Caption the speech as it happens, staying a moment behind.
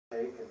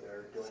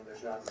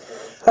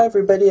Hi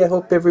everybody, I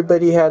hope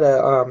everybody had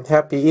a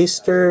happy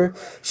Easter,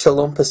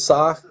 Shalom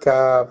Pesach,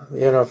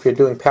 if you're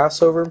doing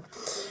Passover.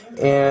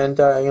 And,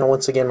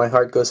 once again, my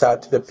heart goes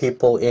out to the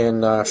people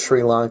in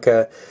Sri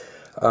Lanka.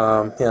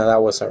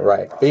 That wasn't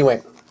right. But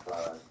anyway,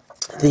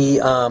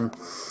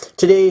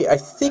 today I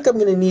think I'm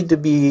going to need to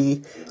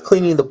be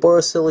cleaning the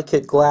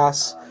borosilicate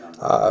glass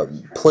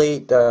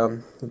plate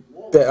that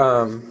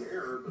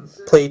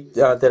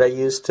I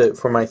used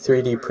for my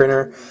 3D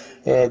printer.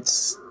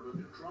 It's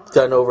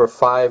done over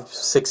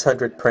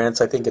 500-600 prints.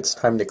 I think it's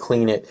time to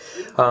clean it.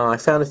 I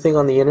found a thing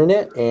on the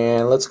internet,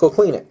 and let's go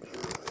clean it.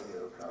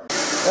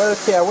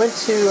 Okay, I went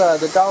to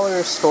the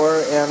dollar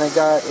store and I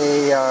got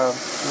a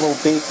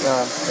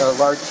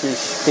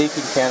large-ish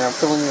baking pan. I'm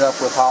filling it up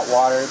with hot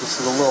water. This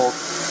is a little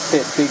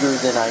bit bigger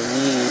than I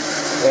need,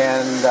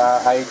 and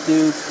I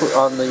do put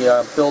on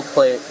the build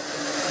plate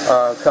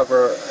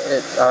cover.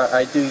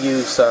 I do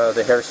use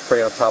the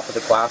hairspray on top of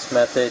the glass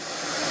method,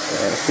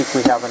 and I think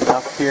we have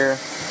enough here.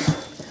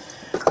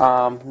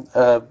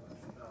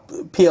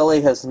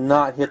 PLA has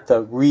not hit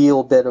the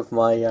real bit of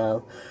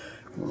my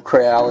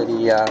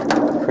Creality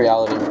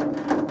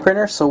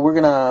printer, so we're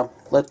gonna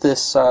let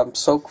this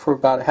soak for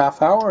about a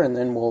half hour, and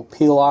then we'll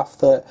peel off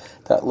that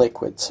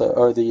liquid,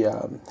 or the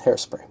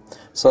hairspray.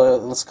 So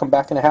let's come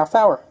back in a half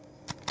hour.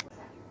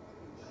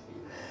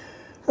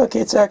 Okay,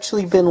 it's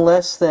actually been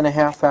less than a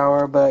half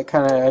hour, but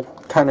kind of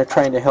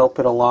trying to help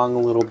it along a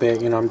little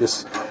bit. I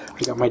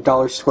got my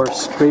dollar store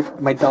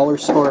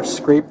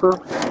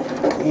scraper,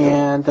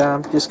 and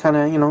just kind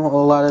of, a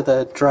lot of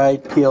the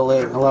dried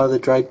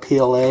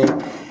PLA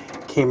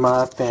came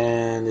up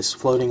and is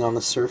floating on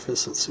the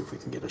surface. Let's see if we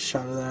can get a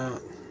shot of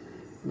that.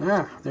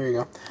 There you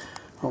go.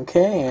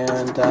 Okay,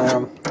 and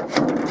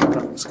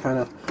it's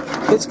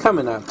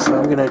coming up, so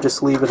I'm gonna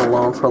just leave it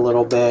alone for a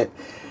little bit.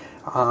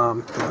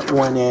 That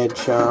one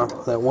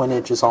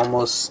edge is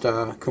almost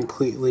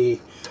completely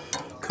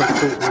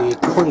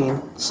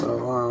clean,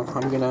 so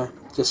I'm gonna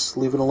just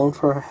leave it alone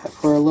for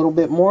a little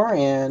bit more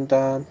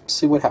and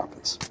see what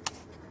happens.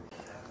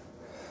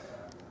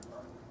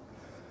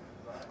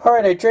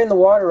 Alright, I drained the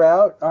water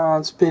out.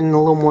 It's been a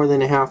little more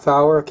than a half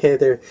hour. Okay,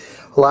 a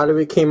lot of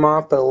it came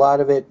off, but a lot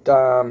of it,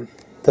 the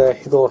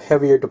little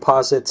heavier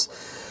deposits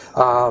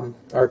are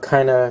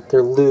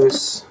they're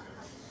loose.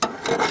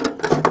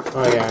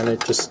 Oh yeah, and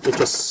it just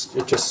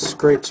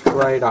scrapes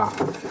right off.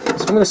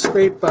 So I'm gonna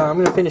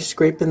finish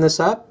scraping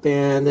this up,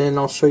 and then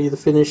I'll show you the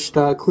finished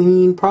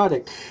clean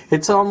product.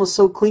 It's almost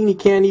so clean you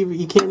can't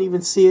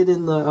even see it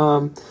in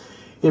the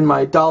in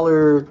my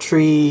Dollar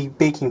Tree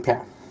baking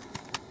pan.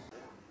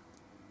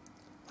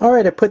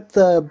 Alright, I put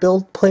the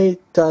build plate,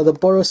 the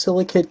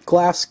borosilicate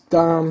glass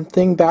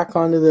thing back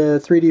onto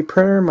the 3D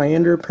printer, my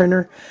Ender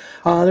printer.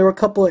 There were a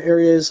couple of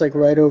areas, like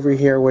right over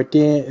here, where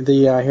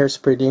the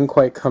hairspray didn't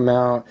quite come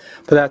out,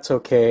 but that's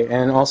okay.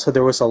 And also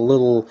there was a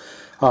little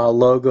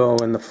logo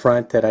in the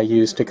front that I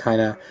used to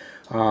kind of,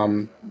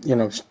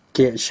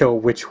 show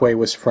which way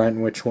was front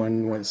and which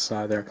one was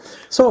there.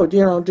 So,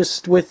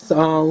 just with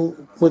a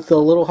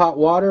little hot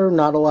water,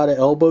 not a lot of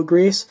elbow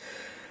grease,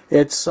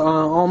 it's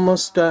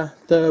almost the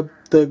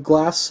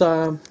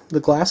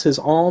glass is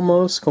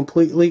almost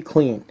completely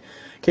clean.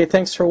 Okay,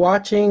 thanks for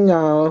watching.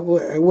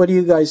 What do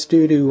you guys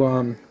do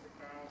to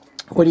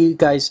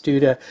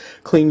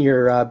clean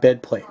your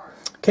bed plate?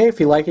 Okay, if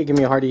you like it, give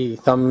me a hearty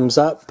thumbs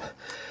up.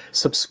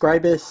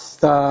 Subscribe it,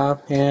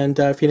 and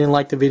if you didn't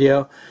like the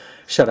video,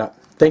 shut up.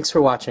 Thanks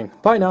for watching.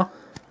 Bye now.